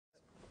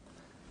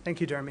Thank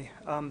you, Jeremy.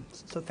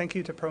 So thank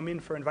you to Promine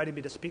for inviting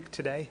me to speak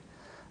today.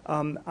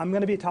 I'm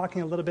going to be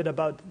talking a little bit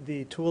about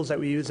the tools that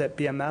we use at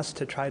BMS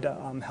to try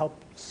to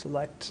help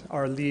select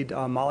our lead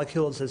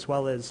molecules, as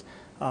well as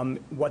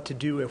what to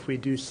do if we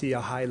do see a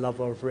high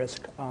level of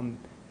risk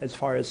as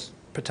far as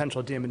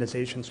potential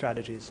deimmunization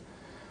strategies.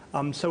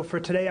 So for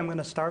today, I'm going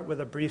to start with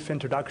a brief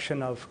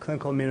introduction of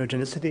clinical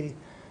immunogenicity.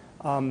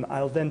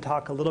 I'll then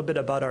talk a little bit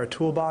about our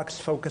toolbox,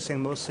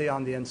 focusing mostly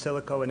on the in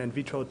silico and in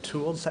vitro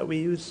tools that we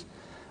use.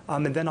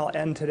 And then I'll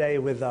end today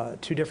with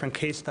two different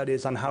case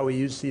studies on how we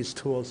use these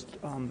tools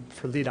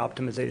for lead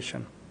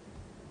optimization.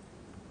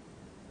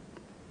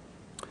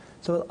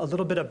 So a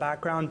little bit of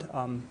background.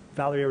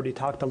 Valerie already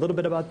talked a little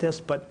bit about this,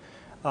 but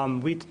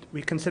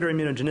we consider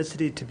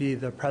immunogenicity to be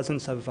the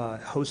presence of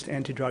host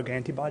anti-drug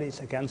antibodies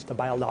against a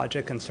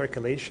biologic in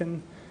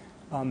circulation.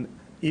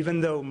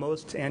 Even though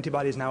most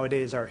antibodies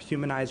nowadays are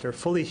humanized or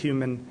fully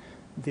human,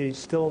 they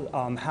still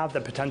have the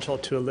potential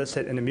to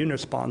elicit an immune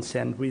response,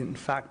 and in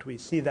fact, we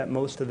see that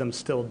most of them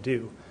still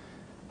do.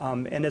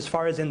 And as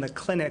far as in the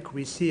clinic,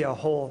 we see a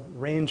whole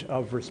range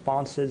of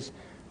responses.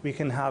 We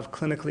can have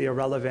clinically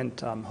irrelevant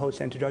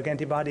host anti-drug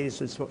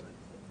antibodies as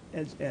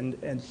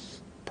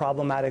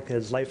problematic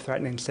as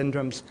life-threatening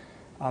syndromes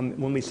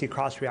when we see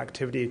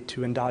cross-reactivity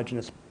to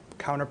endogenous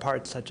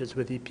counterparts, such as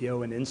with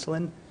EPO and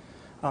insulin.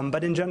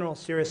 But in general,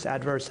 serious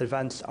adverse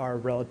events are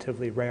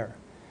relatively rare.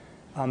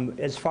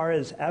 As far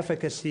as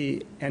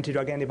efficacy,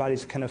 anti-drug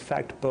antibodies can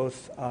affect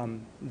both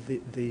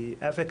the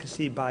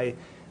efficacy by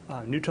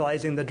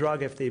neutralizing the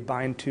drug if they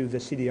bind to the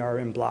CDR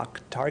and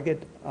block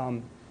target,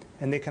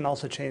 and they can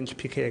also change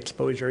PK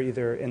exposure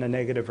either in a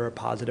negative or a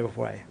positive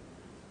way.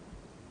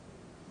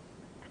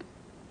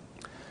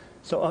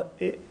 So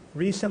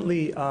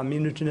recently,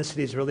 immunogenicity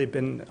has really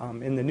been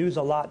in the news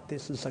a lot.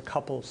 This is a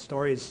couple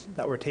stories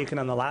that were taken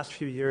in the last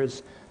few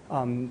years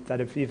that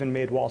have even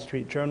made Wall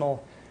Street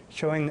Journal,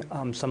 showing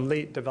some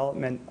late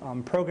development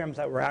programs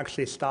that were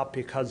actually stopped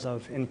because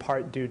of, in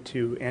part, due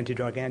to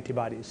anti-drug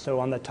antibodies. So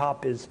on the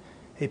top is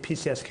a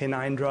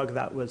PCSK9 drug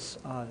that was,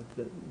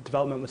 the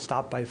development was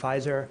stopped by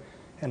Pfizer,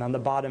 and on the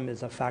bottom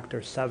is a factor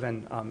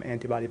VII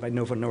antibody by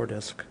Novo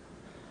Nordisk.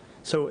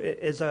 So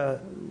as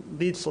a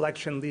lead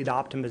selection, lead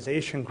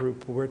optimization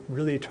group, we're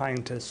really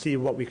trying to see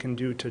what we can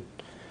do to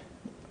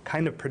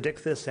kind of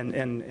predict this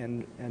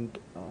and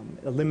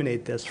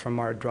eliminate this from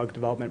our drug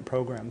development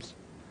programs.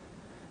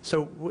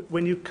 So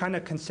when you kind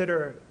of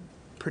consider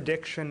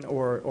prediction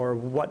or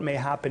what may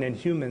happen in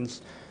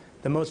humans,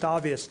 the most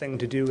obvious thing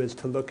to do is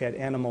to look at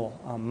animal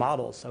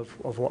models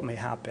of what may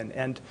happen.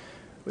 And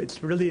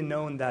it's really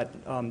known that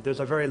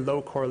there's a very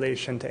low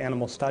correlation to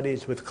animal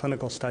studies with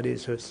clinical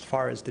studies as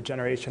far as the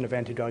generation of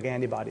anti-drug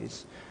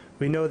antibodies.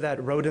 We know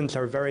that rodents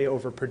are very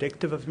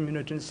over-predictive of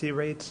immunogenicity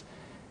rates.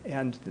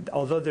 And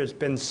although there's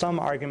been some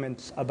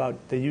arguments about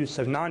the use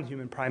of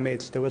non-human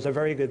primates, there was a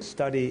very good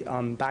study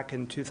back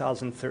in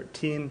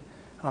 2013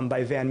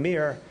 by Van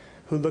Meer,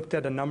 who looked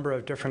at a number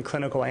of different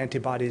clinical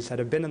antibodies that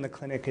have been in the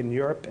clinic in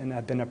Europe and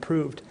have been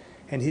approved.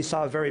 And he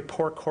saw a very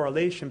poor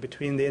correlation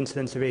between the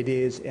incidence of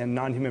ADAs in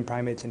non-human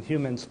primates and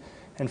humans.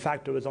 In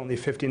fact, it was only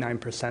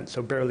 59%,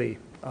 so barely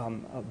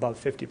above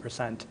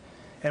 50%.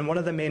 And one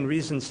of the main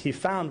reasons he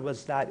found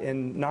was that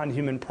in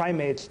non-human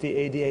primates, the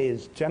ADA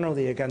is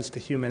generally against the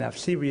human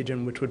FC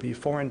region, which would be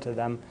foreign to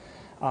them,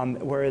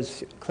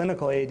 whereas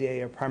clinical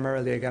ADA are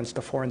primarily against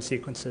the foreign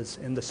sequences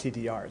in the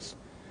CDRs.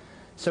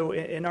 So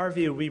in our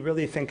view, we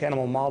really think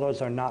animal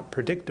models are not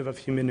predictive of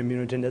human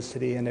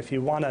immunogenicity, and if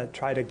you want to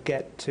try to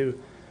get to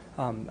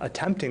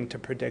attempting to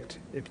predict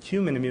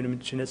human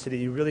immunogenicity,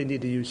 you really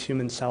need to use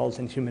human cells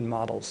and human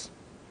models.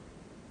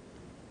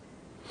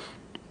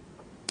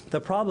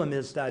 The problem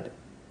is that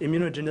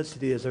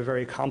immunogenicity is a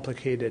very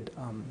complicated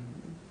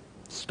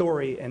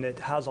story, and it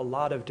has a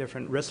lot of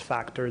different risk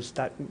factors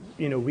that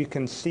we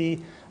can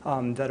see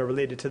that are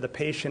related to the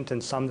patient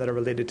and some that are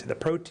related to the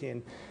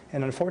protein.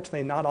 And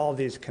unfortunately, not all of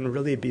these can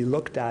really be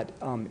looked at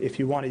if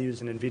you want to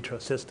use an in vitro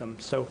system.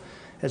 So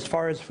as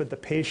far as for the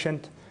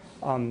patient,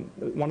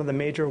 one of the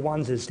major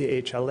ones is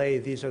the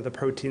HLA. These are the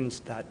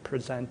proteins that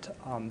present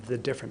the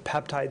different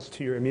peptides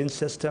to your immune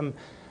system.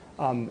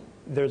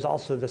 There's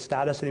also the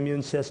status of the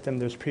immune system.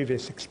 There's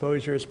previous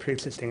exposures,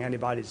 pre-existing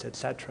antibodies, et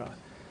cetera.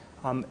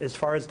 As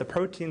far as the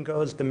protein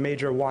goes, the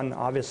major one,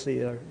 obviously,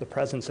 the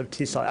presence of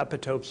T-cell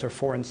epitopes or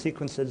foreign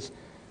sequences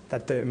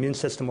that the immune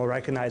system will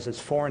recognize as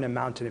foreign and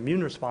mount an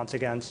immune response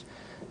against.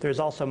 There's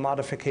also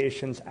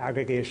modifications,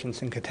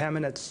 aggregations, and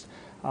contaminants,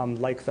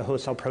 like the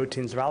host cell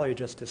proteins Valerie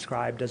just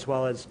described, as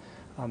well as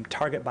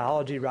target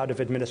biology, route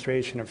of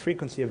administration, and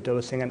frequency of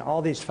dosing. And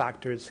all these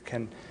factors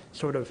can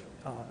sort of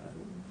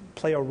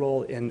play a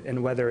role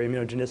in whether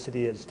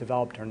immunogenicity is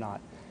developed or not.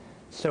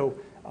 So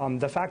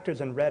the factors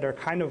in red are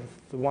kind of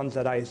the ones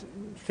that I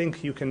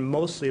think you can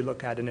mostly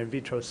look at in in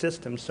vitro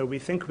systems. So we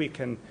think we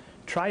can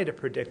try to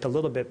predict a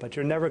little bit, but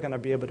you're never going to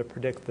be able to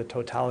predict the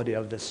totality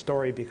of this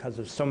story because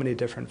of so many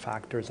different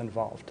factors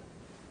involved.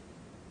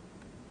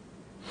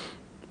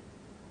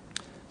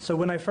 So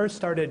when I first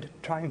started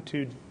trying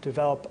to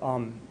develop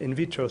in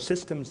vitro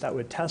systems that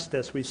would test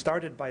this, we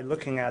started by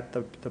looking at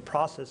the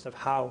process of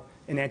how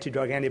an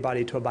anti-drug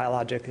antibody to a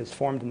biologic is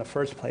formed in the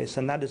first place,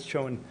 and that is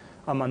shown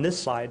on this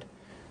slide.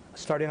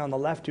 Starting on the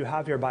left, you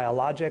have your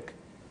biologic.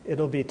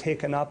 It'll be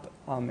taken up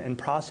and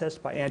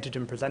processed by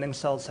antigen-presenting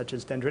cells, such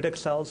as dendritic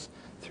cells,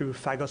 through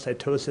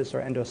phagocytosis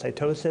or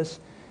endocytosis.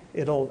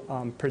 It'll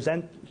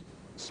present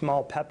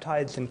small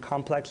peptides in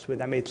complex with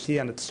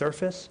MHC on its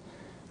surface.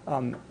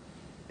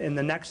 In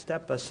the next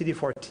step, a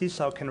CD4 T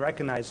cell can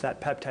recognize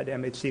that peptide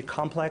MHC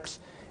complex.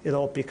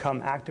 It'll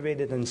become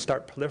activated and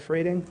start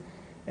proliferating.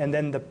 And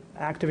then the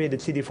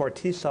activated CD4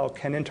 T cell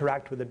can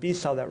interact with a B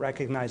cell that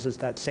recognizes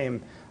that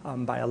same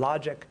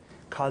biologic,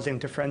 causing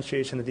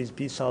differentiation of these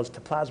B cells to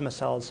plasma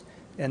cells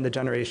and the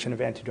generation of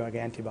antidrug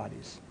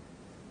antibodies.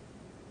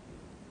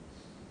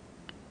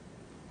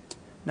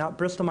 Now at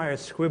Bristol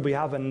Myers Squibb, we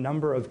have a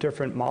number of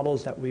different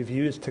models that we've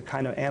used to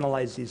kind of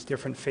analyze these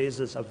different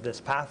phases of this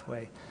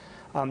pathway.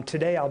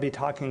 Today I'll be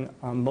talking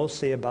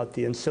mostly about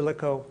the in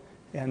silico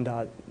and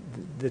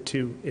the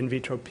two in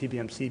vitro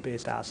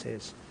PBMC-based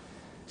assays.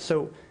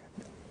 So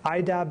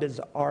IDAB is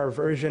our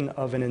version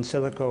of an in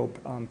silico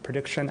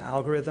prediction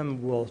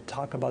algorithm. We'll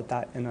talk about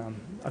that in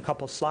a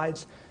couple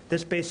slides.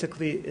 This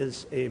basically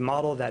is a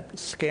model that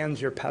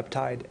scans your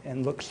peptide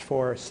and looks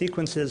for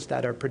sequences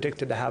that are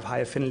predicted to have high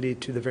affinity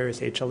to the various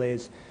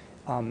HLAs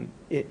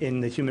in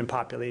the human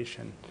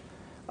population.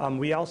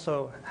 We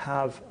also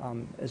have,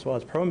 as well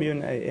as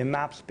ProImmune, a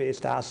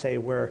MAPS-based assay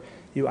where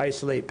you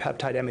isolate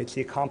peptide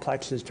MHC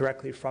complexes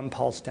directly from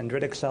pulsed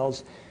dendritic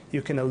cells.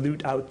 You can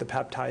elute out the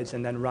peptides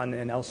and then run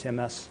an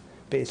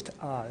LCMS-based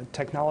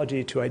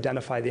technology to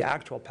identify the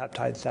actual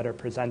peptides that are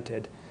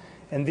presented.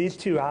 And these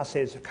two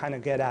assays kind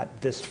of get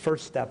at this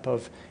first step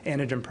of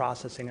antigen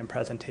processing and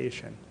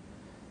presentation.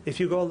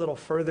 If you go a little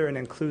further and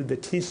include the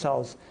T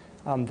cells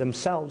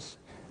themselves,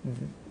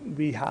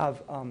 we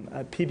have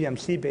a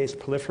PBMC-based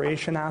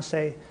proliferation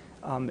assay,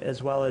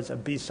 as well as a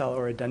B cell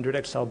or a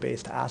dendritic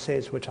cell-based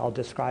assays, which I'll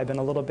describe in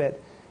a little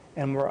bit.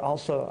 And we're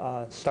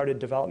also started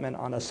development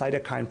on a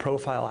cytokine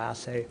profile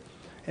assay.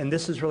 And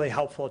this is really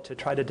helpful to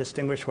try to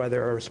distinguish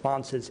whether a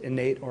response is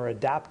innate or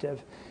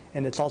adaptive.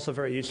 And it's also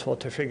very useful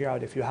to figure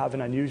out if you have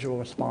an unusual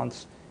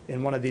response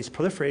in one of these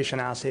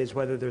proliferation assays,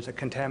 whether there's a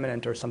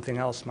contaminant or something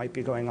else might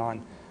be going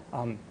on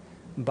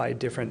by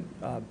different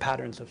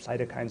patterns of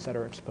cytokines that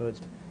are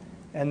exposed.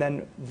 And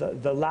then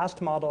the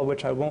last model,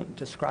 which I won't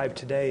describe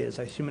today, is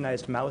a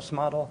humanized mouse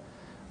model.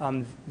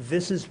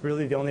 This is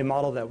really the only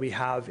model that we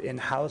have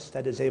in-house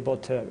that is able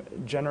to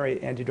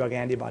generate antidrug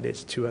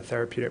antibodies to a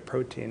therapeutic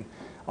protein.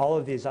 All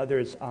of these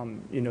others,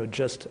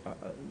 just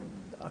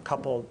a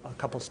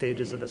couple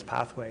stages of this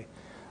pathway.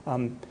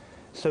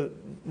 So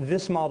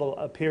this model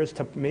appears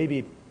to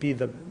maybe be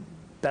the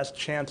best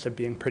chance of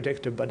being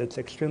predictive, but it's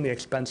extremely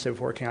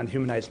expensive working on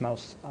humanized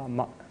mouse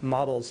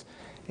models,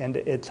 and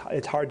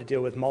it's hard to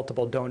deal with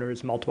multiple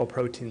donors, multiple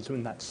proteins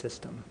in that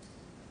system.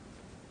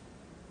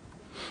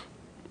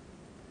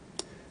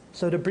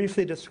 So to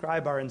briefly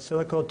describe our in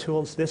silico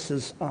tools, this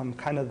is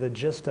kind of the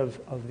gist of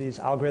these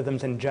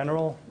algorithms in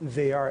general.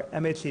 They are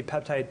MHC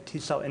peptide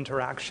T-cell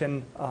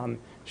interaction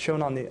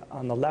shown on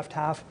the left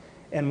half.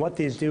 And what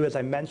these do, as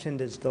I mentioned,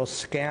 is they'll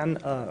scan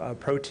a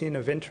protein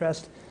of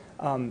interest,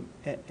 and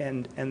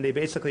they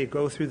basically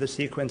go through the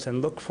sequence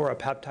and look for a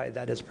peptide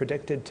that is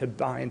predicted to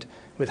bind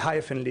with high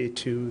affinity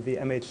to the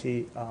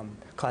MHC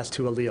class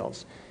II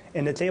alleles.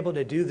 And it's able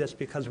to do this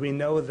because we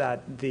know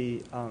that the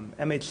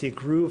MHC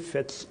groove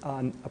fits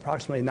on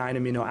approximately 9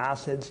 amino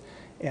acids,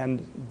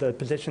 and the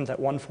positions at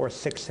 1, 4,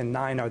 6, and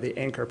 9 are the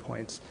anchor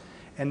points.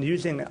 And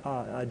using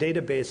a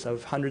database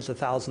of hundreds of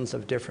thousands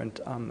of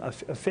different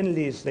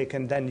affinities, they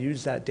can then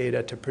use that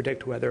data to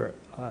predict whether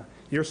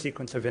your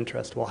sequence of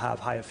interest will have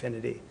high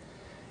affinity.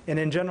 And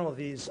in general,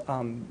 these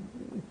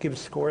give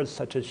scores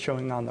such as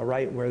showing on the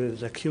right, where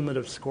there's a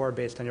cumulative score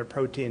based on your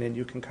protein, and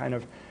you can kind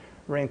of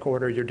rank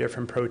order your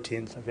different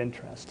proteins of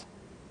interest.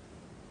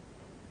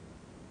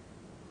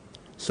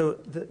 So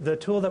the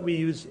tool that we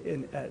use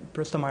at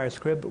Bristol Myers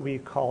Squibb, we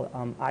call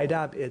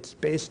IDAB. It's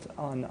based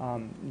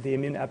on the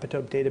immune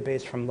epitope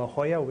database from La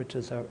Jolla, which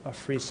is a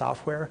free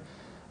software.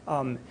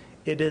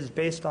 It is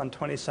based on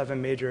 27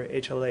 major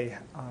HLA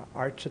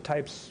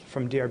archetypes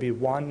from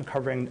DRB1,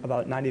 covering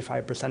about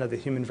 95% of the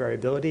human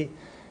variability.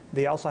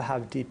 They also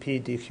have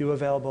DP, DQ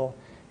available.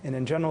 And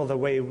in general, the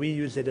way we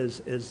use it is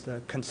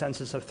the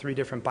consensus of 3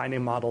 different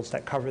binding models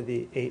that cover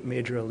the 8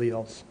 major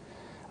alleles.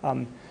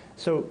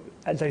 So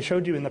as I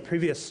showed you in the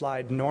previous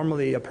slide,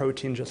 normally a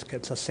protein just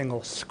gets a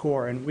single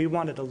score, and we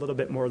wanted a little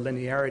bit more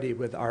linearity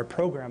with our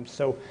program.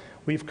 So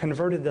we've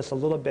converted this a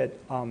little bit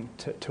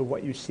to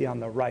what you see on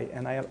the right.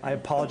 And I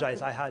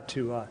apologize, I had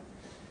to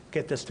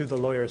get this through the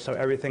lawyer, so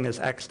everything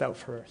is X'd out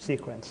for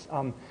sequence.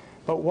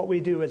 But what we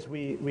do is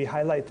we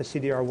highlight the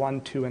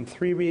CDR1, 2, and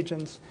 3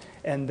 regions,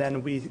 and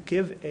then we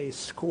give a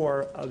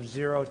score of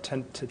 0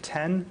 to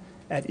 10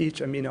 at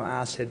each amino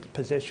acid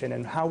position.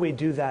 And how we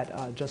do that,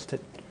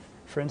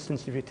 for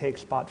instance, if you take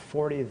spot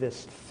 40,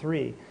 this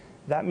 3,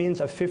 That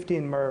means a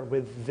 15 mer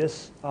with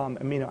this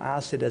amino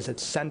acid as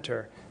its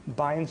center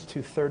binds to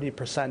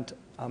 30%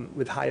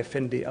 with high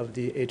affinity of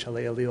the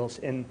HLA alleles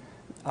in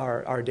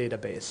our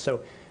database.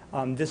 So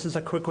this is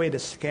a quick way to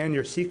scan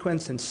your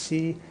sequence and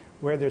see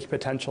where there's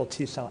potential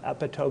T-cell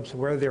epitopes,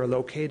 where they're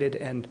located,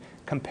 and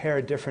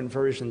compare different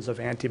versions of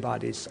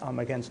antibodies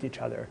against each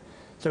other.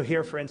 So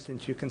here, for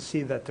instance, you can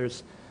see that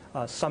there's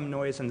some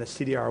noise in the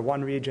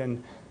CDR1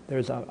 region.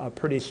 There's a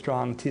pretty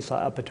strong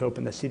T-cell epitope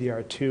in the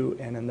CDR2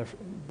 and in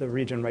the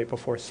region right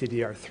before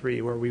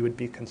CDR3 where we would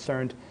be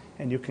concerned,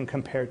 and you can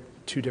compare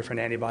two different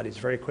antibodies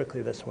very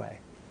quickly this way.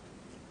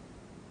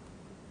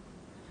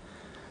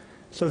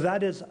 So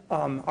that is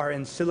our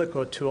in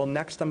silico tool.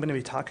 Next, I'm going to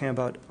be talking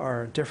about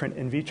our different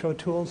in vitro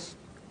tools.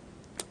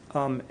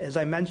 As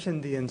I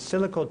mentioned, the in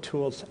silico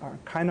tools are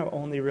kind of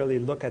only really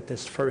look at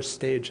this first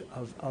stage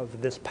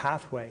of this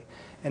pathway.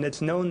 And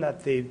it's known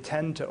that they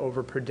tend to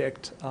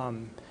overpredict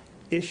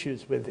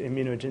issues with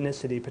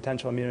immunogenicity,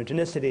 potential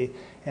immunogenicity,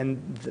 and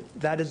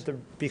that is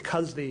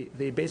because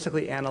they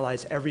basically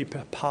analyze every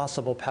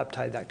possible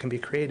peptide that can be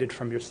created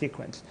from your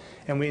sequence.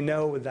 And we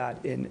know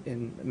that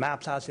in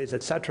MAPS assays,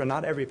 et cetera,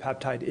 not every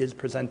peptide is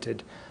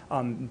presented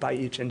by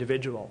each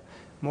individual.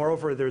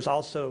 Moreover, there's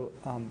also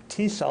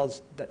T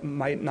cells that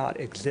might not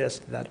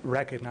exist that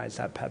recognize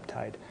that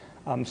peptide.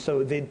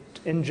 So they,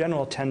 in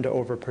general, tend to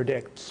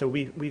overpredict. So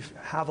we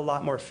have a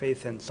lot more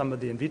faith in some of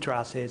the in vitro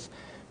assays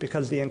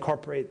because they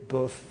incorporate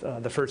both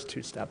the first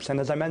two steps.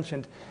 And as I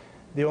mentioned,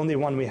 the only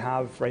one we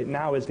have right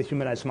now is the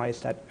humanized mice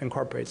that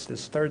incorporates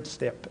this third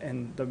step.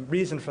 And the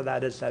reason for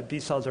that is that B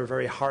cells are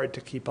very hard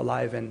to keep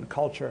alive in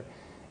culture.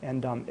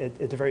 And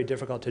it's very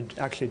difficult to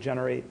actually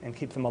generate and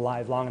keep them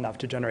alive long enough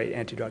to generate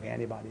anti-drug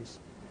antibodies.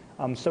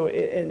 So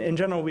in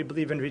general, we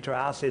believe in vitro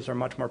assays are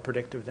much more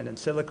predictive than in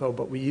silico,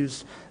 but we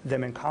use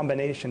them in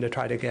combination to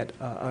try to get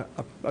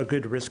a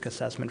good risk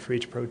assessment for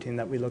each protein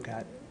that we look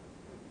at.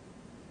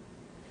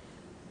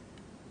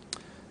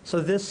 So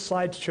this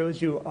slide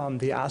shows you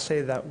the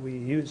assay that we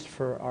use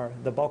for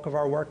the bulk of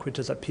our work, which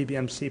is a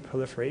PBMC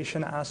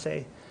proliferation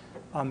assay.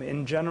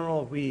 In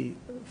general, we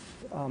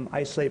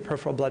isolate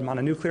peripheral blood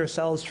mononuclear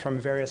cells from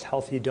various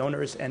healthy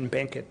donors and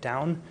bank it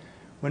down.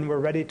 When we're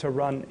ready to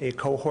run a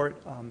cohort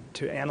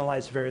to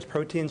analyze various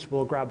proteins,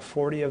 we'll grab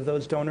 40 of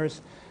those donors,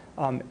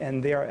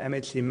 and they are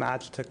MHC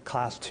matched to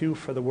class 2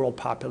 for the world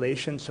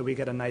population, so we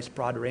get a nice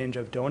broad range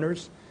of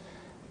donors.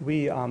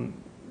 We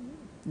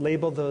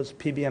label those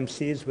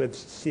PBMCs with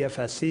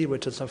CFSC,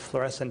 which is a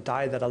fluorescent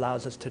dye that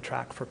allows us to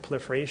track for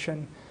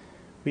proliferation.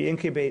 We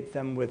incubate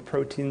them with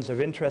proteins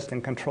of interest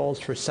and controls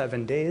for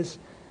 7 days.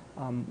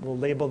 We'll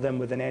label them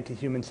with an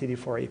anti-human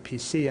CD4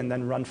 APC and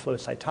then run flow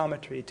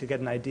cytometry to get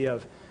an idea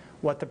of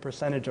what the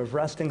percentage of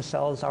resting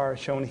cells are,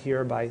 shown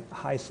here by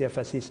high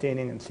CFSC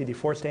staining and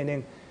CD4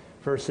 staining,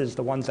 versus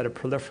the ones that have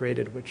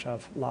proliferated, which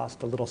have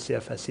lost a little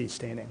CFSC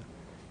staining.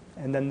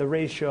 And then the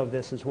ratio of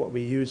this is what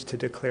we use to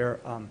declare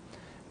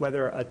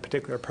whether a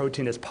particular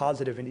protein is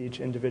positive in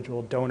each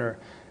individual donor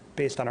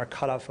based on our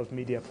cutoff of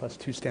media plus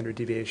 2 standard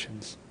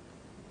deviations.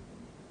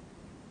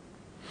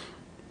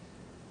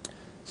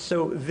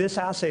 So this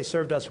assay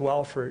served us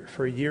well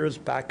for years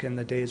back in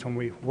the days when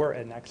we were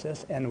at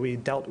Nexus, and we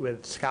dealt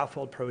with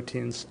scaffold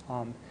proteins.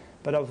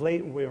 But of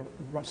late, we're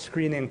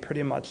screening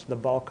pretty much the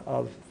bulk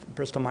of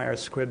Bristol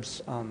Myers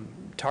Squibb's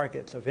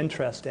targets of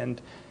interest. And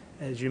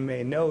as you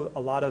may know,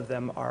 a lot of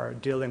them are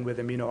dealing with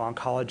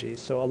immuno-oncology.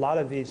 So a lot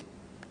of these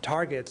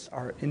targets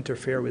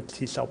interfere with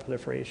T-cell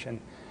proliferation.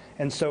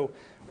 And so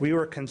we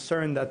were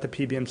concerned that the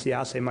PBMC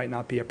assay might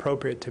not be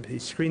appropriate to be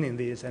screening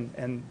these,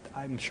 and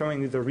I'm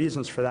showing you the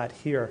reasons for that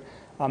here.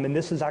 And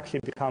this has actually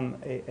become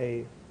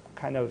a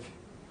kind of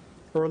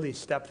early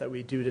step that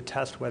we do to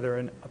test whether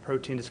a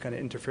protein is going to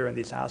interfere in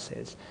these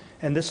assays.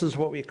 And this is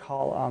what we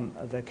call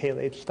the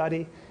KLH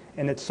study,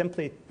 and it's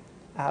simply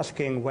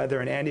asking whether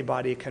an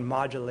antibody can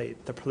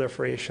modulate the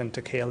proliferation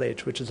to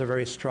KLH, which is a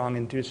very strong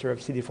inducer of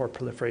CD4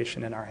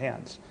 proliferation in our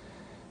hands.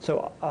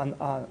 So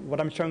what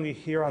I'm showing you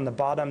here on the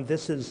bottom,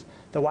 the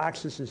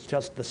y-axis is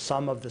just the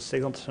sum of the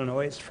signal to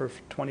noise for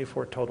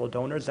 24 total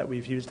donors that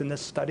we've used in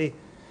this study.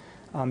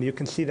 You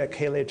can see that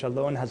KLH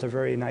alone has a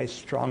very nice,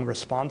 strong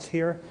response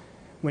here.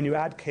 When you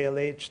add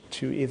KLH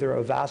to either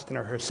Avastin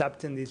or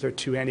Herceptin, these are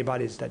two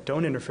antibodies that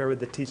don't interfere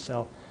with the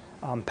T-cell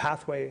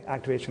pathway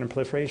activation and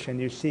proliferation,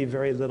 you see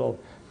very little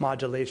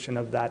modulation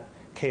of that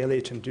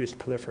KLH-induced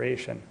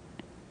proliferation.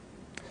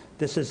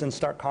 This is in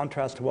stark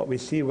contrast to what we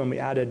see when we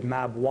added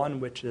MAB1,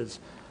 which is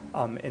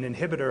an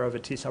inhibitor of a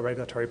T-cell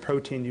regulatory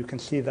protein. You can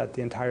see that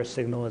the entire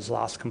signal is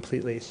lost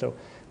completely. So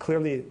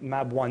clearly,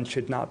 MAB1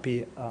 should not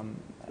be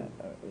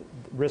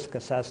risk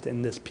assessed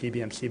in this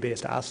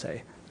PBMC-based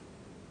assay.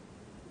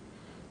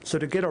 So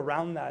to get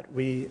around that,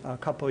 we, a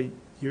couple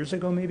years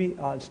ago maybe,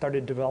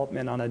 started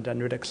development on a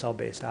dendritic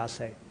cell-based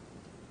assay.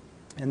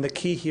 And the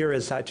key here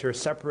is that you're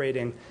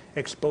separating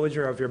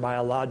exposure of your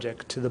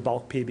biologic to the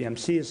bulk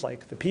PBMCs,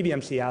 like the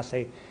PBMC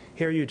assay.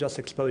 Here you just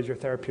expose your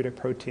therapeutic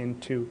protein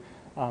to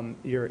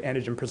your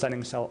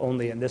antigen-presenting cell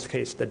only, in this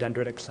case, the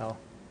dendritic cell.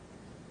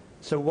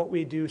 So what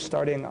we do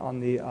starting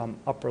on the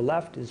upper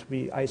left is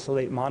we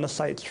isolate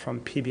monocytes from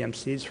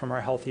PBMCs from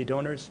our healthy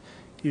donors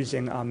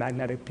using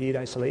magnetic bead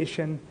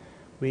isolation.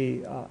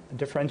 We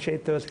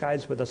differentiate those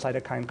guys with a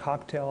cytokine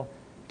cocktail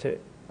to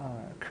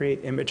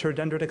create immature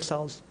dendritic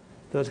cells.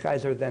 Those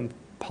guys are then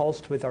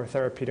pulsed with our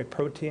therapeutic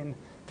protein.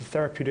 The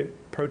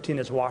therapeutic protein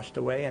is washed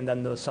away, and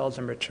then those cells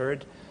are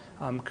matured,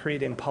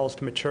 creating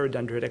pulsed mature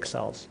dendritic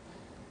cells.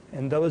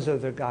 And those are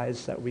the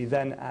guys that we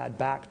then add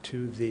back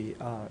to the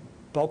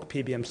bulk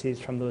PBMCs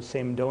from those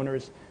same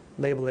donors,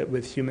 label it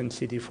with human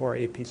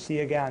CD4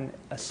 APC again,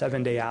 a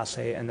 7-day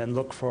assay, and then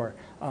look for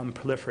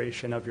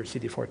proliferation of your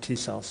CD4 T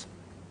cells.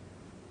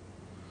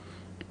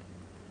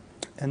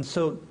 And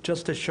so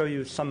just to show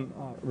you some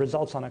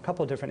results on a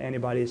couple different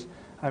antibodies,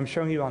 I'm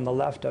showing you on the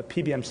left a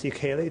PBMC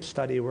KLH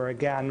study where,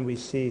 again, we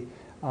see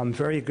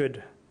very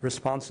good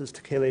responses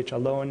to KLH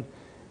alone,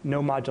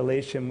 no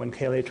modulation when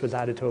KLH was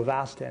added to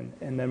Avastin.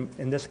 And then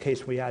in this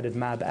case, we added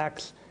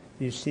MABX.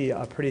 You see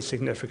a pretty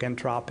significant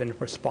drop in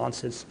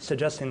responses,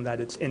 suggesting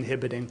that it's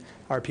inhibiting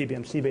our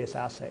PBMC-based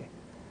assay.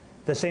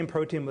 The same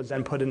protein was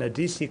then put in a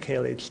DC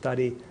KLH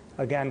study.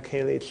 Again,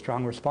 KLH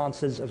strong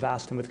responses,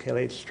 Avastin with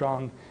KLH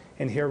strong.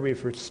 And here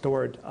we've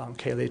restored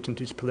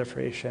KLH-induced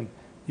proliferation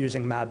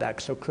using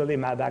MABX. So clearly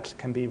MABX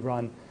can be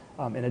run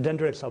in a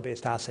dendritic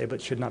cell-based assay,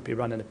 but should not be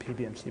run in a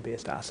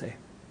PBMC-based assay.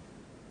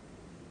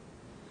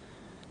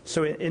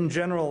 So in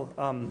general,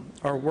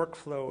 our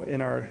workflow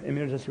in our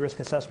immunogenicity risk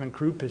assessment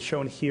group is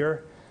shown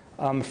here.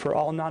 For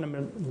all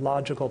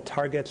non-immunological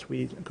targets,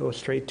 we go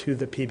straight to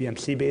the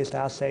PBMC-based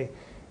assay.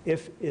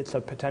 If it's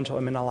a potential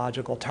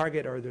immunological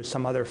target or there's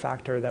some other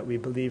factor that we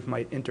believe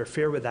might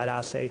interfere with that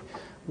assay,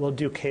 we'll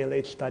do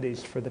KLH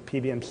studies for the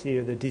PBMC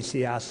or the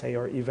DC assay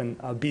or even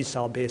a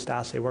B-cell-based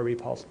assay where we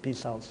pulse B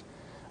cells.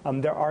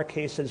 There are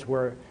cases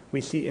where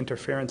we see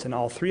interference in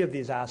all three of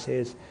these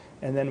assays,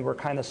 and then we're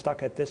kind of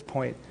stuck at this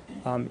point,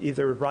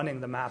 either running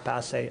the MAP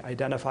assay,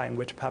 identifying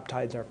which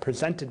peptides are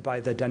presented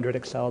by the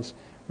dendritic cells,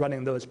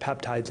 running those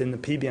peptides in the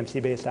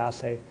PBMC-based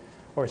assay,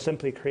 or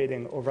simply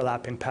creating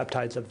overlapping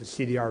peptides of the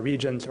CDR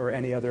regions or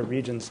any other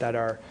regions that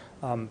are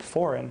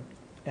foreign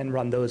and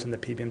run those in the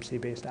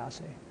PBMC-based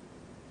assay.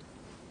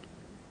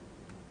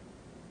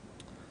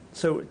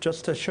 So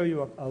just to show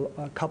you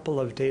a couple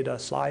of data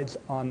slides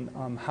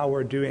on how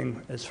we're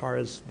doing as far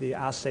as the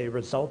assay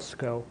results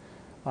go.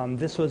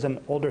 This was an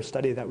older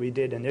study that we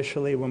did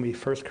initially when we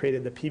first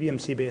created the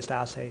PBMC-based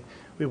assay.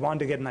 We wanted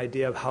to get an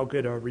idea of how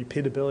good a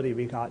repeatability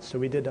we got, so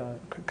we did a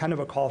kind of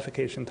a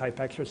qualification type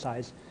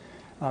exercise.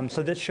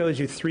 So this shows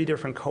you 3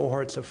 different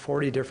cohorts of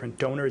 40 different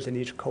donors in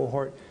each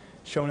cohort,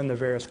 shown in the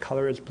various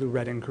colors, blue,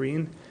 red, and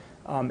green.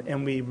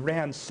 And we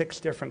ran 6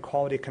 different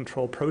quality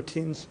control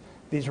proteins.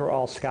 These were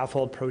all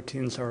scaffold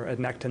proteins or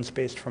adnectins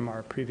based from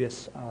our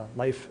previous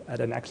life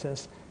at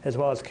Annexus, as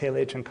well as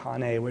KLH and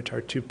CON-A, which are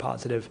 2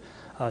 positive,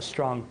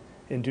 strong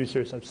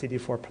inducers of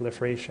CD4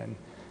 proliferation.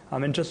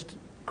 And just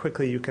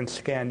quickly, you can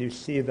scan, you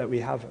see that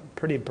we have a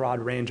pretty broad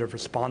range of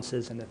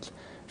responses, and it's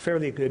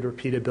fairly good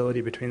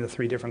repeatability between the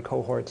 3 different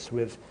cohorts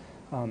with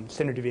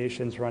standard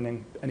deviations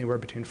running anywhere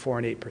between 4%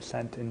 and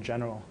 8% in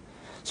general.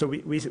 So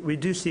we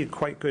do see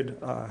quite good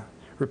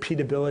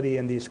repeatability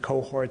in these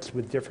cohorts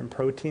with different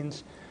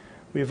proteins.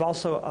 We've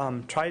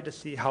also tried to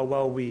see how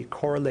well we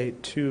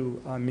correlate to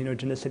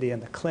immunogenicity in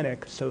the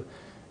clinic. So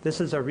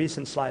this is a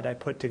recent slide I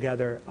put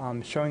together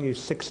showing you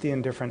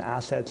 16 different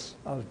assets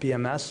of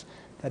BMS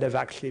that have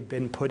actually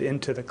been put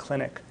into the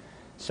clinic.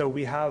 So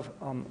we have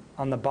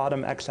on the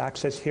bottom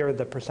x-axis here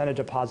the percentage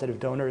of positive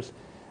donors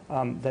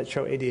that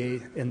show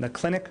ADA in the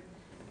clinic.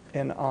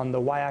 And on the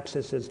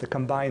y-axis is the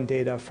combined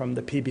data from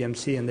the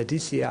PBMC and the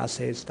DC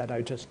assays that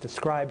I just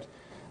described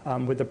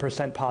with the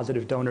percent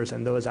positive donors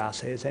in those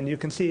assays. And you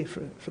can see,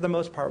 for the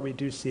most part, we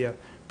do see a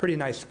pretty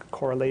nice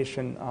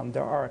correlation.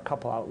 There are a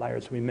couple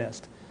outliers we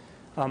missed.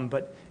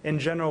 But in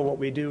general, what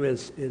we do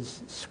is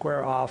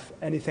square off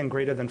anything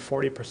greater than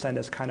 40%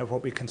 is kind of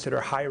what we consider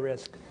high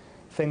risk.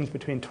 Things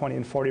between 20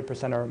 and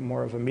 40% are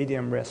more of a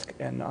medium risk,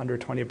 and under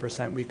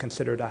 20% we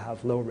consider to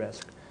have low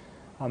risk.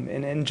 And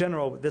in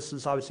general, this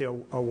is obviously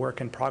a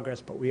work in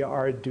progress, but we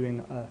are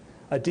doing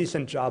a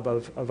decent job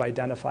of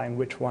identifying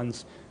which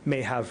ones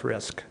may have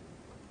risk.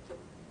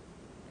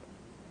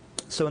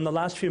 So in the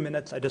last few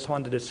minutes, I just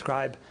wanted to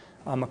describe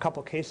a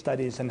couple case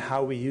studies and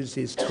how we use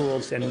these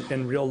tools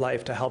in real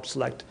life to help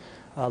select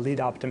lead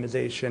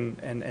optimization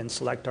and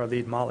select our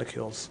lead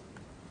molecules.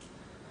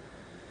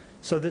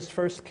 So this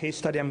first case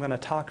study I'm going to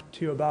talk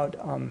to you about,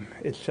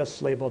 it's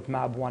just labeled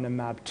MAB1 and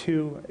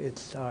MAB2.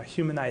 It's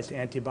humanized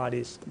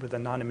antibodies with a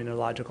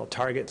non-immunological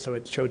target, so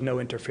it showed no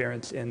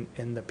interference in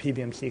the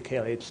PBMC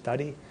KLH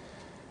study.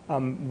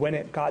 When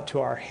it got to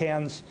our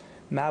hands,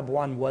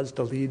 MAB1 was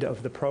the lead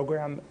of the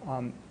program.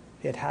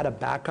 It had a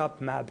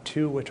backup,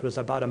 MAB2, which was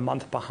about a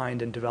month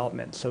behind in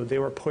development. So they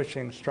were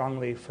pushing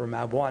strongly for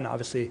MAB1.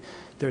 Obviously,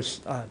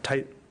 there's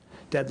tight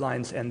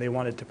deadlines, and they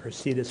wanted to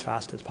proceed as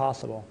fast as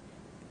possible.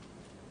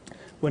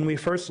 When we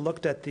first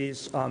looked at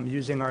these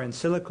using our in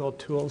silico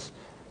tools,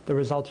 the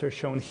results are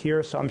shown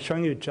here. So I'm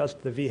showing you just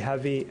the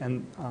V-heavy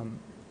and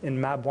in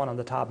MAB1 on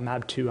the top,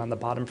 MAB2 on the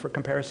bottom for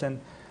comparison.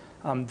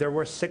 There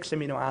were 6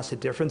 amino acid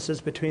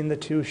differences between the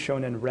two,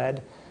 shown in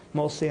red,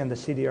 mostly in the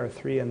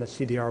CDR3 and the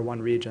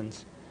CDR1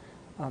 regions.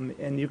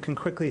 And you can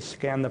quickly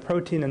scan the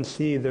protein and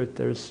see that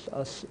there's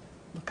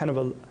kind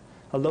of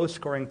a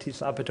low-scoring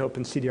T-cell epitope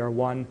in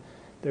CDR1.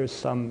 There's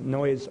some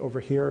noise over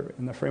here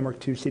in the framework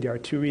 2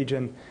 CDR2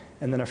 region,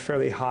 and then a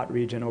fairly hot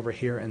region over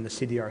here in the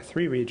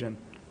CDR3 region.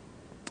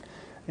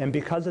 And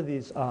because of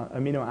these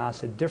amino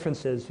acid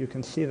differences, you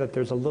can see that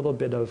there's a little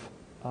bit of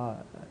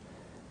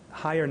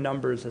higher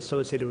numbers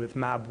associated with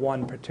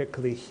MAB1,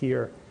 particularly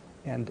here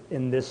and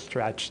in this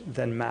stretch,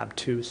 than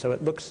MAB2. So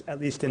it looks, at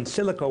least in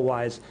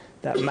silico-wise,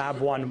 that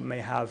MAB1 may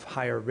have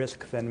higher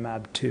risk than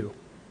MAB2.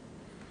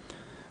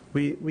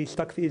 We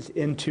stuck these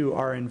into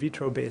our in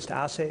vitro-based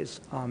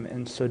assays,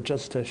 and so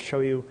just to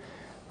show you,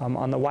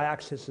 on the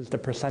y-axis is the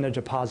percentage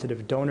of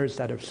positive donors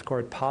that have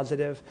scored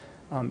positive.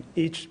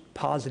 Each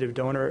positive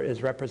donor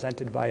is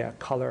represented by a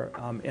color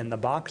in the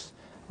box.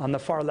 On the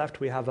far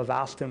left, we have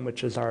Avastin,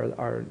 which is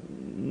our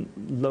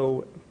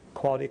low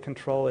quality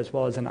control, as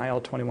well as an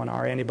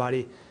IL-21R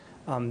antibody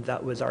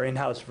that was our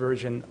in-house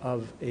version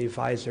of a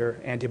Pfizer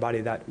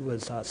antibody that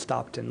was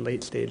stopped in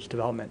late-stage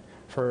development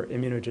for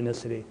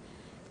immunogenicity.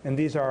 And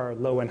these are our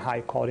low and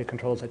high quality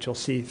controls that you'll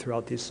see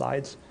throughout these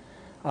slides.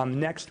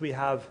 Next, we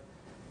have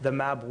the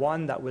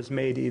MAB1 that was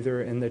made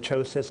either in the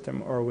CHO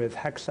system or with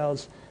HEK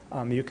cells.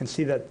 You can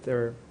see that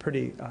they're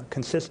pretty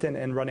consistent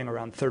and running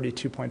around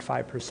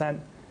 32.5%.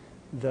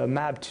 The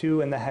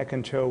MAB2 and the HEK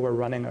and CHO were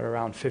running at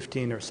around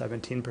 15 or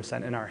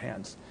 17% in our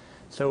hands.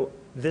 So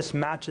this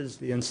matches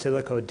the in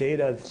silico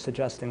data,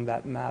 suggesting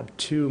that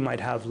MAB2 might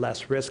have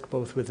less risk,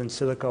 both with in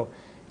silico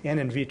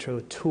and in vitro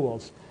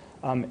tools.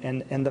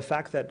 And the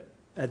fact that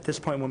at this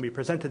point when we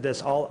presented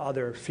this, all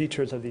other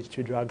features of these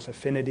two drugs,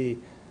 affinity,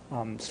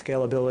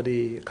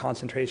 scalability,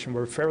 concentration,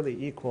 were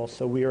fairly equal.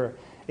 So we were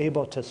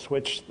able to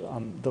switch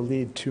the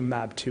lead to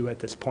MAB2 at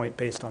this point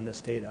based on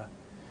this data.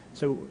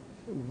 So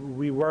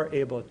we were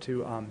able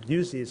to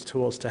use these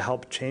tools to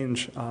help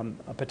change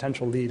a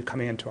potential lead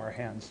coming into our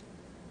hands.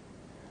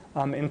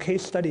 In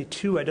case study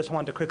 2, I just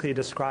wanted to quickly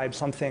describe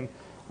something,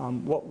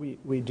 what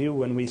we do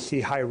when we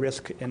see high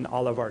risk in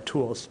all of our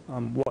tools,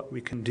 what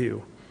we can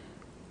do.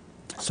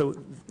 So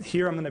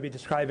here I'm going to be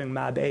describing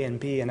MAB-A and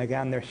B, and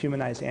again, they're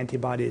humanized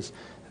antibodies.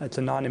 It's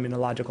a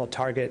non-immunological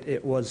target.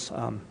 It was,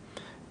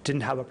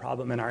 didn't have a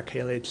problem in our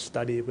KLH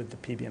study with the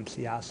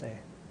PBMC assay.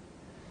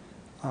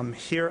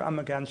 Here I'm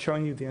again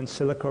showing you the in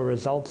silico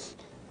results.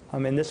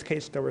 In this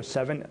case, there were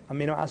 7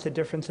 amino acid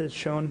differences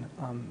shown,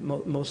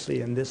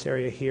 mostly in this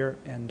area here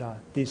and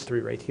these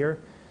 3 right here.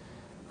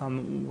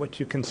 What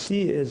you can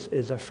see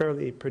is a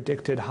fairly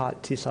predicted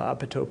hot T-cell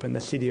epitope in the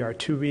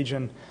CDR2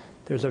 region.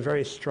 There's a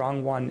very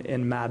strong one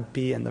in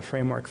MAB-B in the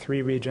framework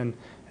 3 region,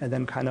 and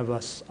then kind of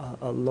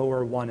a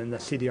lower one in the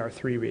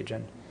CDR3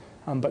 region.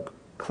 But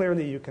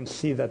clearly you can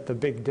see that the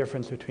big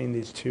difference between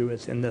these two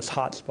is in this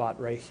hot spot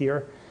right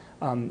here,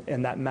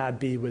 and that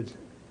MAB-B would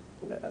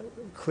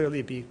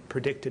clearly be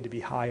predicted to be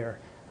higher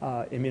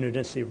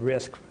immunogenicity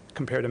risk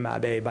compared to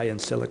MAB-A by in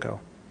silico.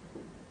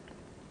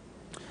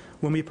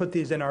 When we put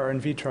these in our in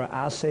vitro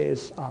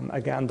assays,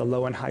 again, the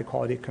low and high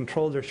quality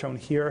controls are shown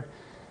here.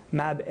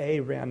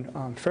 MAB-A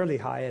ran fairly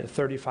high at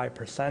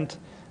 35%,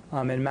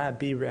 and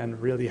MAB-B ran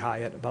really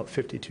high at about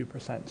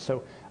 52%.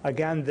 So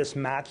again, this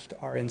matched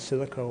our in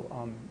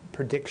silico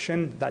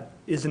prediction. That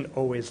isn't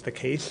always the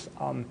case,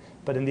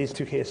 but in these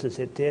 2 cases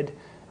it did.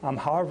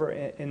 However,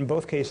 in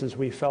both cases,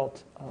 we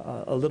felt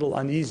a little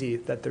uneasy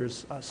that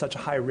there's such a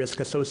high risk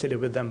associated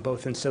with them,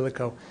 both in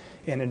silico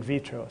and in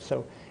vitro.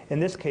 So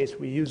in this case,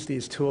 we used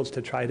these tools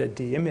to try to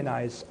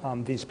deimmunize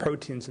these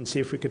proteins and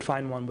see if we could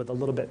find one with a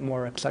little bit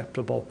more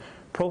acceptable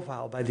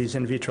profile by these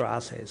in vitro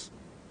assays.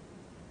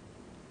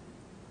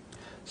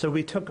 So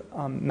we took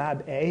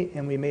MAB-A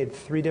and we made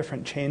 3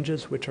 different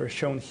changes, which are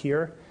shown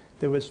here.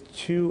 There was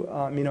 2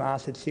 amino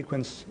acid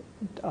sequence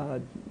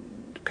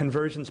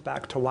conversions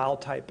back to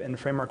wild type in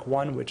framework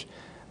 1, which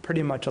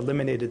pretty much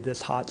eliminated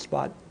this hot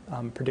spot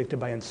predicted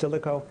by in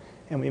silico.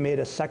 And we made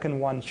a second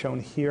one shown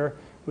here,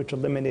 which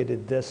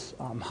eliminated this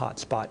hot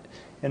spot.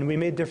 And we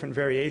made different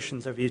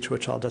variations of each,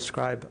 which I'll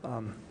describe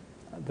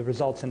the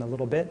results in a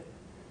little bit.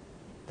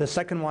 The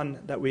second one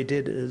that we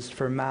did is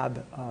for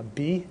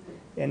MAB-B,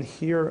 and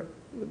here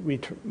we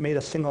made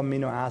a single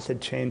amino acid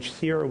change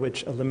here,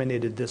 which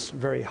eliminated this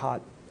very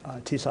hot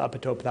T-cell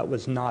epitope that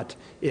was not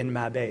in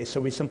MAB-A. So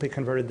we simply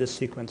converted this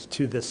sequence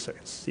to this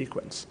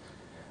sequence.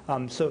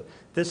 So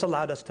this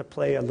allowed us to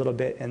play a little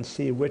bit and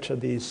see which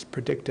of these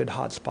predicted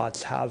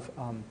hotspots have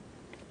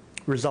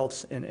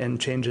results and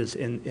changes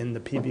in the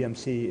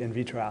PBMC in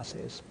vitro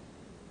assays.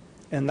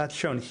 And that's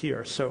shown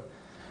here. So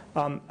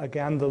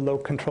again, the low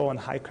control and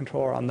high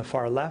control are on the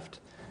far left.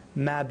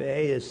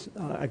 MAB-A is,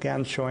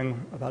 again,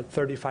 showing about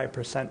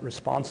 35%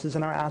 responses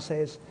in our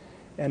assays.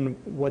 And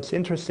what's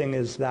interesting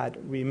is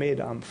that we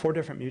made 4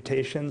 different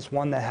mutations,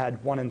 one that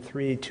had 1 and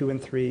 3, 2 and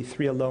 3,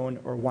 3 alone,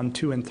 or 1,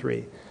 2, and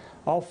 3.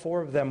 All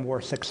 4 of them were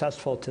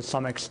successful to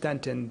some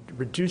extent in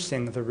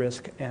reducing the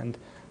risk and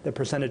the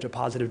percentage of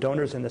positive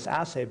donors in this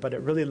assay, but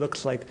it really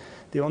looks like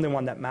the only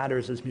one that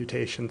matters is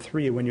mutation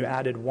 3. When you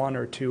added 1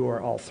 or 2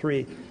 or all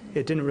 3,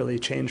 it didn't really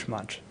change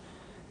much.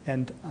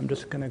 And I'm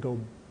just going to go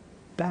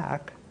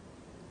back.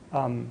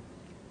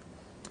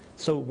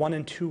 So 1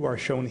 and 2 are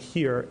shown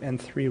here,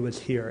 and 3 was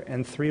here.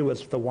 And 3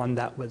 was the one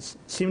that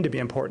seemed to be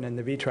important in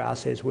the vitro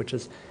assays, which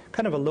is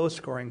kind of a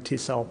low-scoring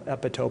T-cell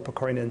epitope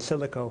according to in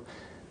silico.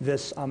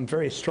 This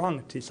very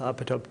strong T-cell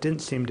epitope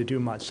didn't seem to do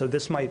much. So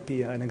this might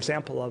be an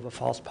example of a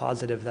false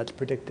positive that's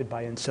predicted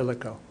by in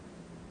silico.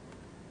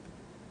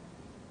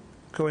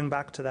 Going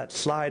back to that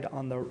slide,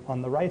 on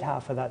the right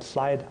half of that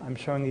slide, I'm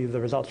showing you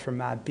the results for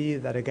MAB-B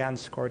that again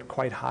scored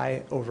quite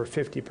high, over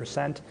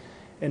 50%.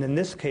 And in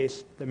this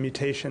case, the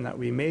mutation that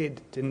we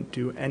made didn't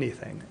do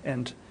anything.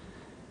 And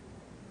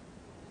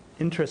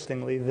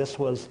interestingly, this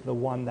was the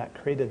one that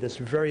created this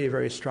very,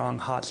 very strong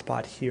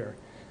hotspot here.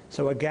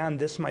 So again,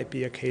 this might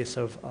be a case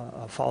of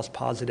a false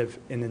positive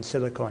in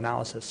silico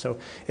analysis. So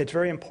it's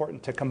very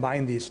important to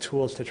combine these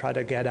tools to try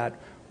to get at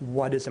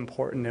what is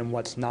important and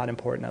what's not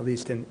important, at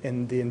least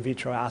in the in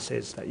vitro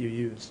assays that you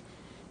use.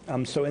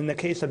 So in the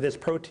case of this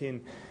protein,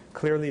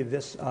 clearly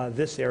this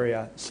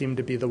area seemed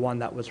to be the one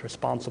that was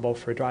responsible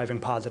for driving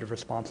positive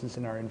responses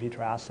in our in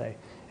vitro assay.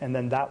 And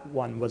then that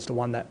one was the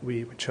one that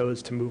we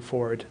chose to move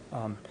forward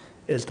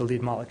as the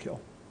lead molecule.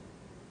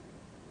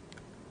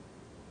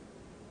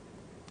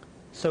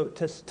 So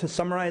to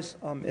summarize,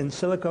 in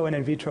silico and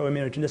in vitro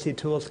immunogenicity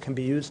tools can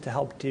be used to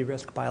help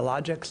de-risk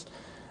biologics.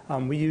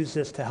 We use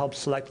this to help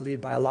select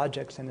lead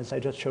biologics, and as I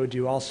just showed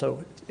you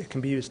also, it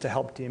can be used to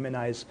help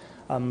deimmunize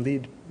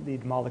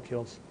lead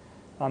molecules.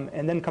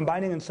 And then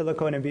combining in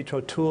silico and in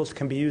vitro tools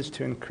can be used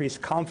to increase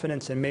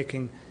confidence in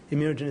making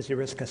immunogenicity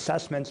risk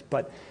assessments,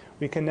 but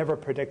we can never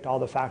predict all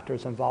the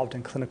factors involved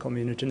in clinical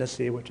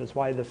immunogenicity, which is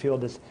why the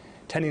field is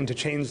tending to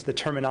change the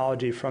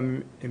terminology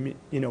from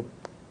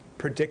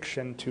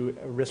prediction to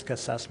risk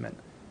assessment.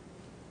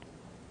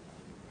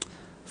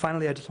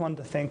 Finally, I just wanted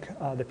to thank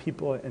the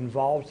people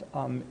involved,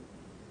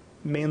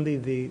 mainly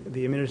the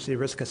Immunogenicity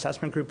Risk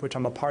Assessment Group, which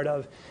I'm a part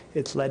of.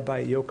 It's led by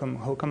Joachim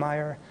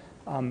Hokemeyer.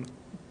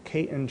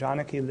 Kate and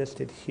Janaki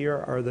listed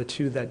here are the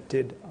two that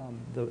did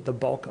the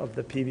bulk of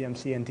the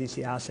PBMC and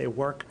DC assay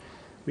work.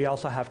 We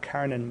also have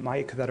Karen and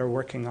Mike that are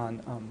working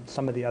on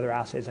some of the other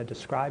assays I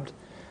described.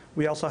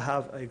 We also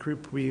have a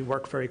group we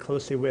work very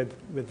closely with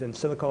in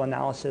silico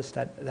analysis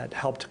that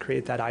helped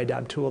create that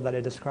IDAB tool that I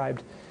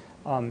described.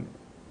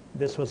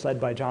 This was led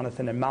by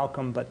Jonathan and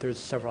Malcolm, but there's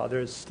several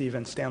others,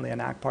 Stephen, Stanley,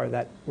 and Akbar,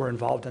 that were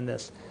involved in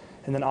this.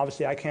 And then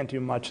obviously I can't do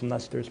much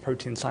unless there's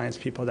protein science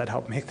people that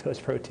help make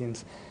those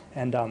proteins.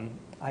 And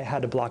I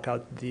had to block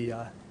out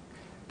the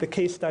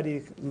case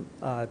study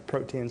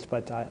proteins,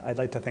 but I'd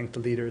like to thank the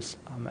leaders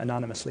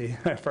anonymously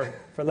for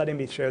letting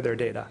me share their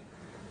data.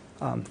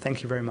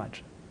 Thank you very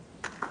much.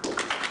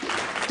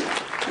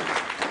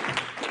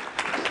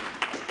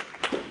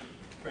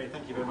 Great,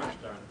 thank you very much,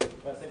 Daron.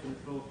 Let's open the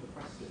floor for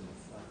questions.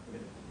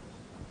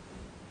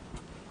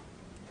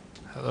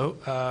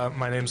 Hello,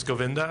 my name's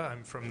Govinda.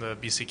 I'm from the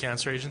BC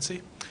Cancer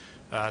Agency.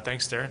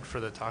 Thanks, Daron, for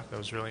the talk. That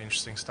was really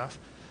interesting stuff.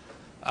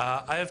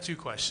 I have two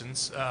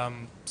questions.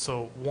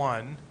 So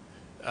one,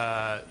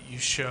 you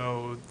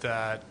show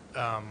that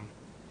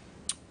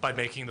by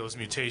making those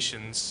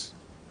mutations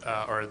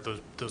or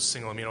those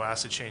single amino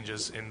acid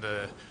changes in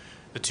the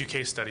two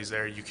case studies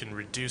there, you can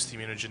reduce the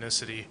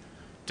immunogenicity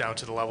down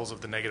to the levels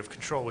of the negative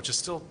control, which is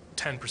still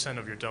 10%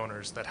 of your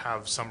donors that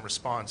have some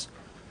response.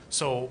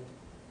 So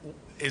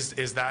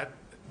is that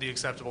the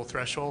acceptable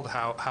threshold?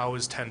 How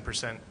is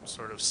 10%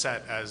 sort of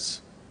set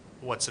as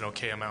what's an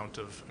okay amount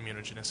of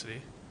immunogenicity?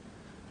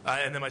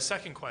 And then my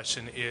second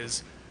question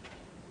is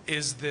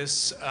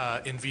this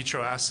in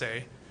vitro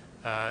assay,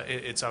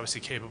 it's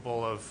obviously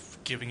capable of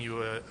giving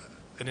you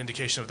an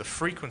indication of the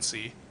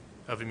frequency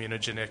of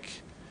immunogenic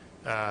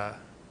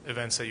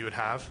events that you would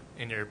have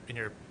in your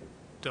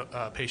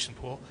patient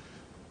pool,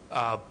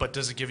 but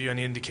does it give you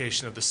any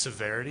indication of the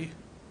severity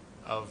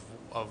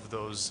of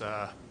those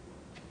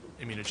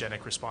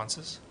immunogenic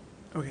responses?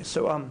 Okay,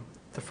 so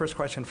the first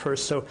question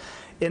first. So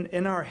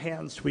in our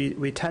hands,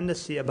 we tend to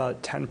see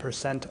about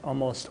 10%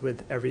 almost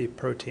with every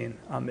protein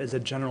as a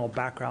general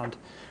background.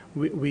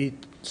 We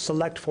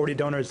select 40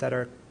 donors that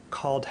are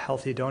called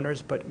healthy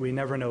donors, but we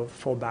never know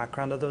full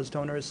background of those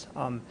donors.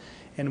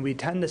 And we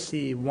tend to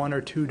see 1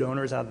 or 2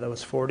 donors out of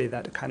those 40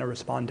 that kind of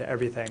respond to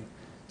everything.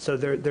 So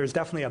there's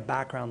definitely a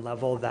background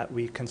level that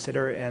we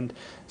consider, and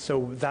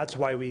so that's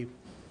why we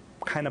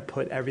kind of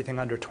put everything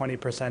under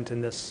 20%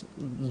 in this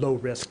low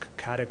risk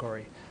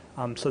category.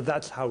 So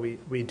that's how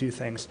we do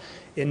things.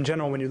 In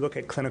general, when you look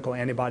at clinical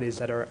antibodies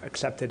that are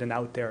accepted and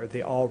out there,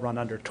 they all run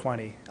under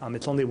 20.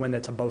 It's only when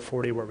it's above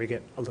 40 where we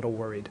get a little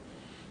worried.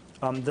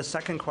 The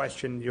second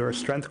question, your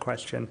strength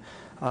question,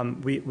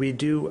 we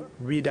do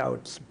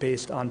readouts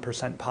based on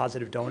 %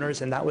 positive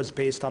donors, and that was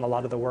based on a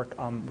lot of the work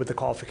with the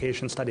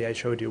qualification study I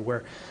showed you,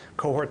 where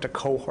cohort to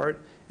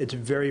cohort, it's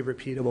very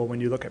repeatable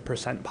when you look at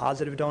percent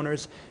positive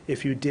donors.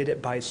 If you did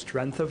it by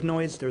strength of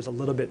noise, there's a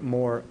little bit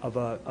more of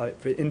an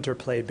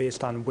interplay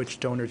based on which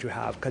donors you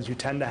have, because you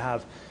tend to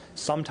have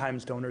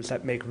sometimes donors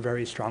that make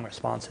very strong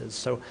responses.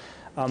 So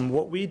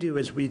what we do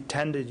is we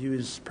tend to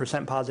use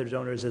percent positive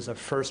donors as a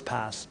first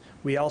pass.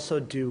 We also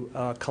do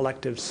a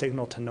collective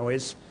signal to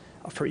noise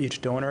for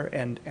each donor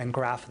and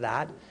graph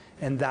that.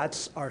 And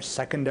that's our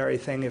secondary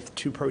thing. If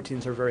two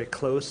proteins are very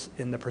close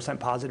in the percent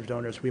positive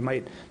donors, we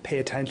might pay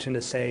attention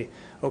to say,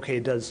 okay,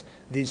 does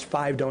these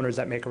 5 donors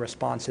that make a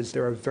response, is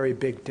there a very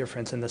big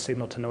difference in the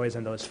signal to noise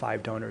in those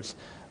 5 donors?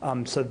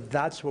 So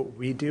that's what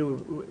we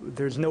do.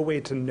 There's no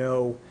way to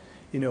know,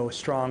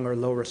 strong or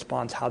low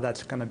response, how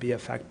that's going to be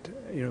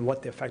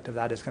what the effect of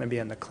that is going to be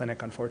in the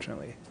clinic,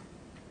 unfortunately.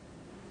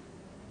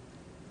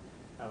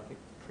 I think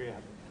Priya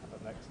had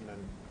up next, and then.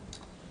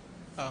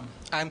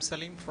 I'm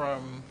Salim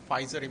from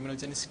Pfizer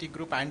Immunogenicity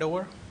Group,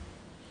 Andover.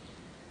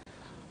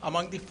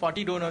 Among the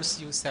 40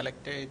 donors you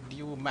selected, do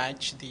you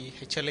match the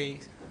HLA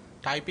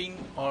typing,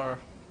 or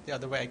the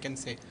other way I can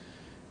say,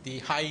 the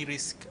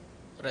high-risk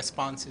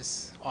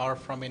responses are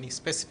from any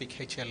specific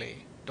HLA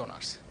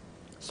donors?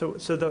 So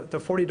the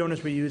 40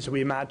 donors we use,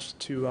 we match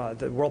to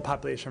the world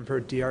population for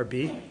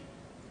DRB.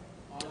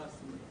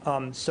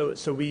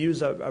 So we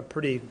use a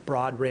pretty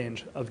broad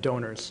range of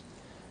donors.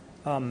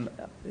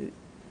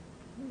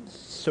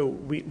 So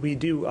we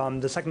do,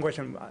 the second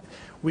question,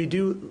 we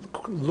do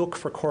look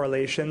for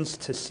correlations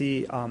to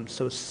see,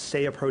 so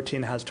say a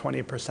protein has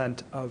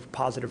 20% of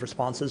positive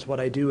responses. What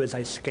I do is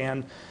I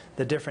scan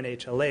the different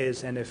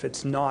HLAs, and if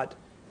it's not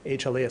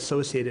HLA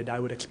associated, I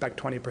would expect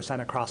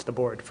 20% across the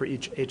board for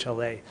each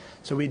HLA.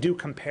 So we do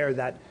compare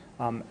that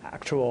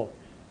actual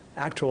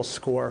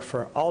score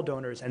for all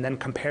donors and then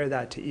compare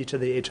that to each of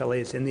the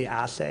HLAs in the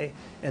assay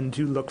and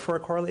do look for a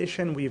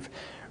correlation. We've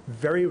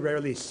very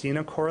rarely seen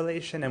a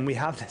correlation, and we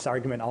have this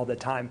argument all the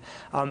time.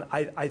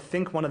 I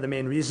think one of the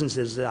main reasons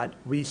is that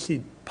we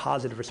see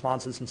positive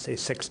responses in, say,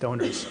 6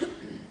 donors.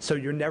 So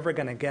you're never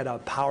going to get a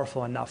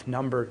powerful enough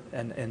number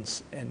and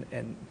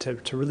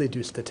to really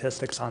do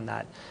statistics on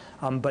that.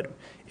 But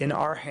in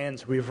our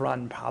hands, we've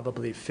run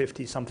probably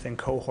 50-something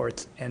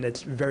cohorts, and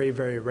it's very,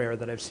 very rare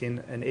that I've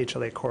seen an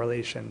HLA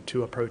correlation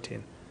to a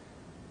protein.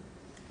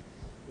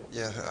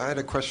 Yeah, I had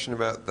a question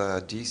about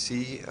the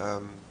DC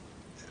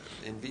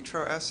in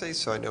vitro assays.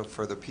 So I know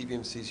for the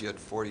PBMCs you had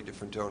 40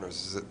 different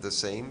donors. Is it the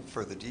same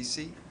for the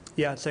DC?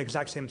 Yeah, it's the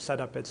exact same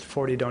setup. It's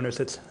 40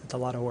 donors. It's a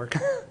lot of work.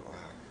 Wow.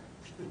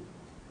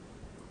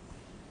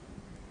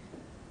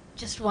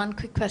 Just one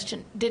quick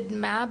question. Did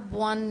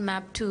MAB1,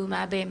 MAB2,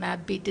 MAB-A,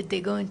 MAB-B, did they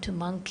go into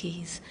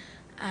monkeys?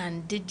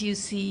 And did you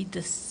see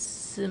the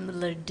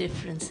similar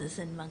differences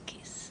in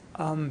monkeys?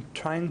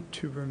 Trying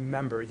to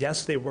remember.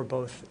 Yes, they were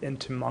both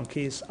into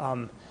monkeys.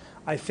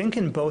 I think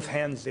in both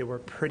hands they were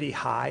pretty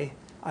high.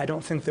 I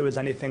don't think there was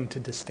anything to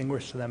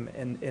distinguish them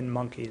in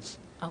monkeys.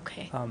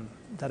 Okay.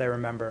 That I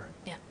remember.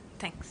 Yeah,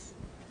 thanks.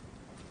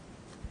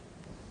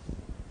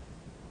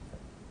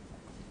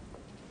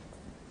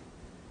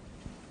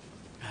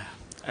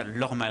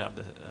 Laurent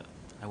Malherbe,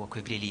 I work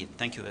with Lily.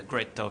 Thank you, a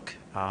great talk.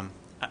 I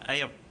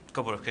have a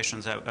couple of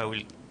questions. I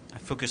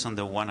focus on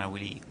the one I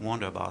really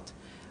wonder about.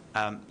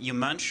 You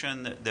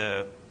mentioned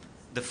the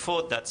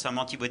thought that some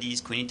antibodies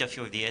could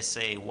interfere with the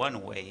assay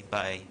one way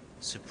by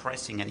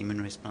suppressing an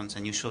immune response,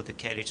 and you showed the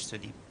KLH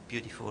study,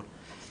 beautiful.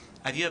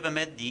 Have you ever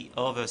met the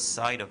other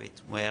side of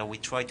it, where we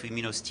try to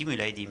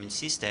immunostimulate the immune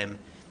system,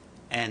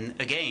 and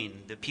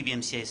again, the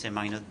PBMC assay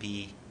might not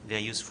be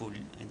very useful?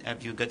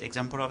 Have you got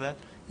example of that?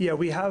 Yeah,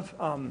 we have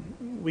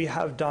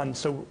done,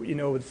 so,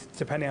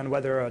 depending on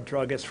whether a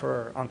drug is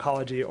for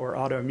oncology or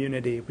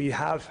autoimmunity, we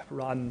have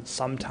run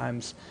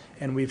sometimes,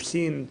 and we've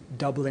seen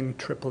doubling,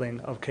 tripling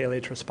of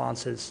KLH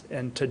responses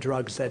and to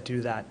drugs that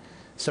do that.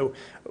 So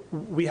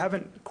we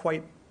haven't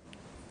quite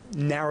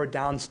narrowed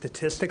down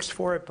statistics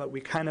for it, but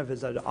we kind of,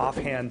 as an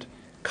offhand,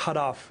 cut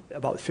off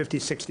about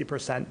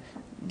 50-60%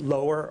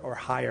 lower or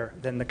higher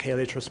than the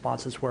KLH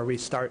responses, where we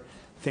start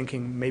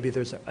thinking maybe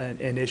there's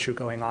an issue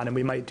going on, and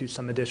we might do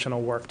some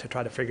additional work to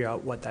try to figure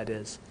out what that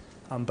is.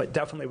 But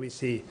definitely we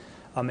see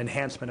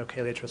enhancement of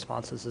KLH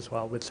responses as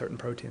well with certain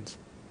proteins.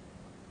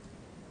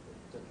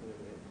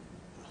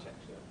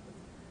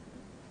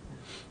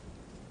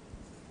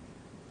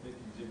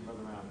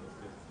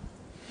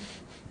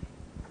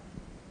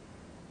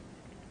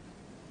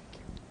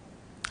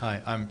 Hi,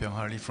 I'm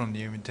Byung-Ha Lee from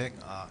the Immunotech.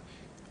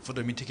 For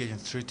the mitigation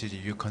strategy,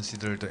 you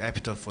consider the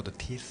epitope for the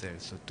T cell.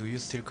 So do you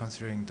still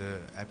considering the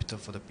epitope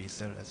for the B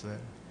cell as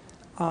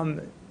well?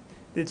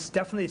 It's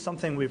definitely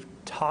something we've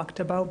talked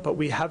about, but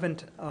we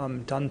haven't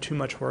done too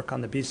much work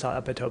on the B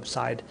cell epitope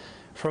side.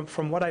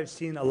 From what I've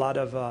seen, a lot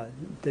of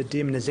the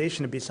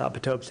deimmunization of B cell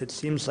epitopes, it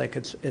seems like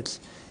it's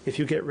if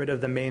you get rid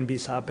of the main B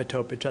cell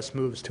epitope, it just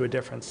moves to a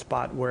different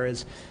spot.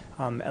 Whereas,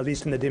 at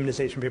least in the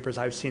deimmunization papers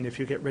I've seen, if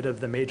you get rid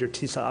of the major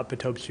T cell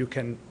epitopes, you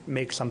can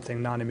make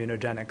something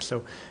non-immunogenic.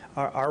 So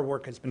our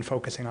work has been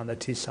focusing on the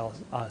T cell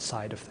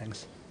side of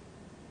things.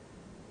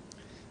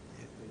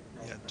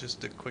 Yeah,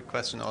 just a quick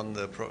question on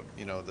the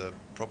the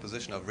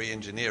proposition of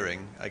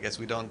re-engineering. I guess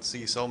we don't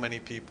see so many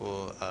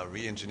people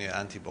re-engineer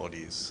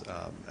antibodies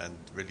and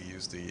really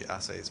use the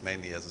assays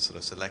mainly as a sort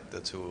of selector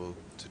tool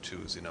to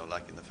choose,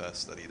 like in the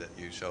first study that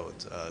you showed,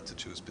 to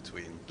choose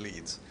between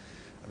leads.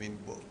 I mean,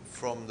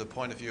 from the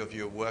point of view of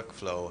your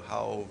workflow,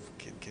 how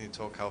can you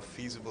talk how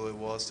feasible it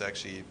was to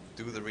actually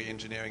do the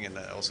re-engineering and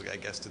also, I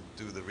guess, to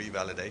do the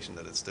revalidation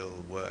that it still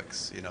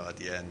works, at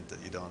the end,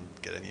 that you don't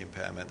get any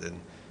impairment in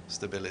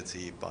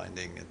stability,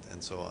 binding,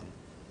 and so on?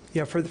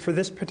 Yeah, for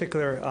this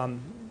particular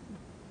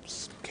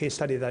case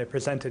study that I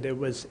presented, it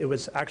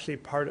was actually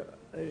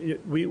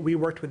we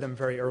worked with them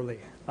very early.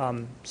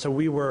 So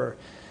we were,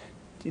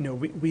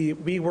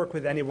 we work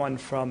with anyone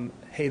from,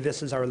 hey,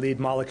 this is our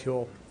lead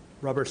molecule,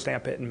 rubber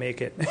stamp it and make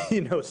it,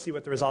 see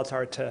what the results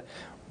are, to,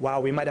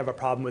 wow, we might have a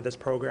problem with this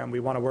program. We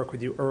want to work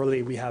with you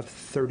early. We have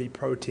 30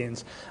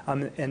 proteins.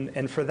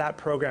 And for that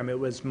program, it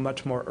was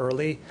much more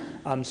early.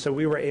 So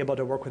we were able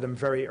to work with them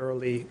very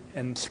early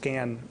and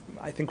scan,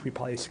 I think we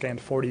probably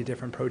scanned 40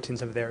 different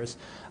proteins of theirs.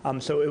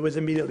 So it was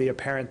immediately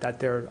apparent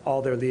that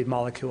all their lead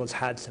molecules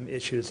had some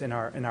issues in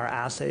our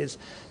assays.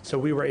 So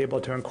we were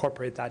able to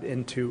incorporate that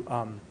into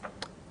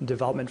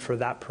development for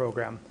that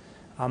program.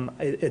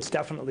 It's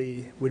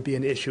definitely would be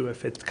an issue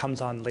if it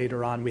comes on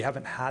later on. We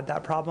haven't had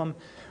that problem.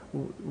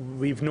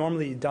 We've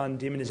normally done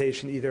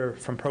deimmunization either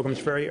from programs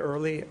very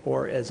early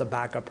or as a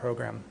backup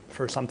program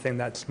for something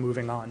that's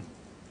moving on.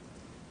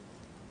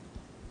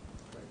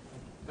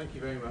 Thank you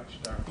very much,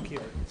 Daron. Thank you.